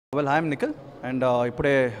Well, I am Nikhil, and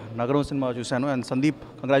ఇప్పుడే నగరం cinema చూశాను. And Sundeep,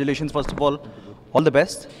 congratulations first of all the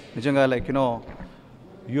best. నిజంగా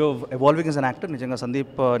you're evolving as an actor. నిజంగా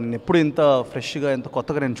సందీప్ నేను ఎప్పుడు ఇంత ఫ్రెష్గా ఇంత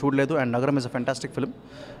కొత్తగా నేను చూడలేదు. అండ్ నగరం ఇస్ అ ఫెంటాస్టిక్ ఫిల్మ్.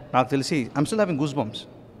 నాకు తెలిసి I'm still having goose bumps.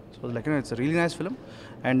 So it's really nice film.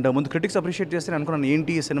 And ముందు క్రిటిక్స్ అప్రిషియేట్ చేస్తే నేను అనుకున్నాను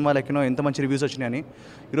ఏంటి ఈ సినిమా ఎంత మంచి రివ్యూస్ వచ్చినాయని.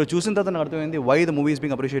 ఈరోజు చూసిన తర్వాత నాకు అర్థమైంది why the movie is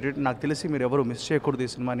being appreciated. నాకు తెలిసి మీరు ఎవరు మిస్ చేయకూడదు ఈ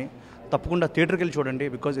సినిమాని. తప్పకుండా థియేటర్కి వెళ్ళి చూడండి,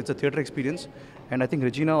 because it's a theatre experience. And I think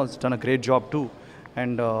Regina ఆల్స్ done a great job two.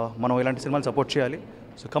 And మనం ఇలాంటి సినిమాలు సపోర్ట్ చేయాలి.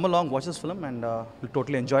 So come along, watch this film and will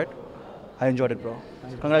totally enjoy it. I enjoyed it, bro.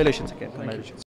 Congratulations again. Congratulations.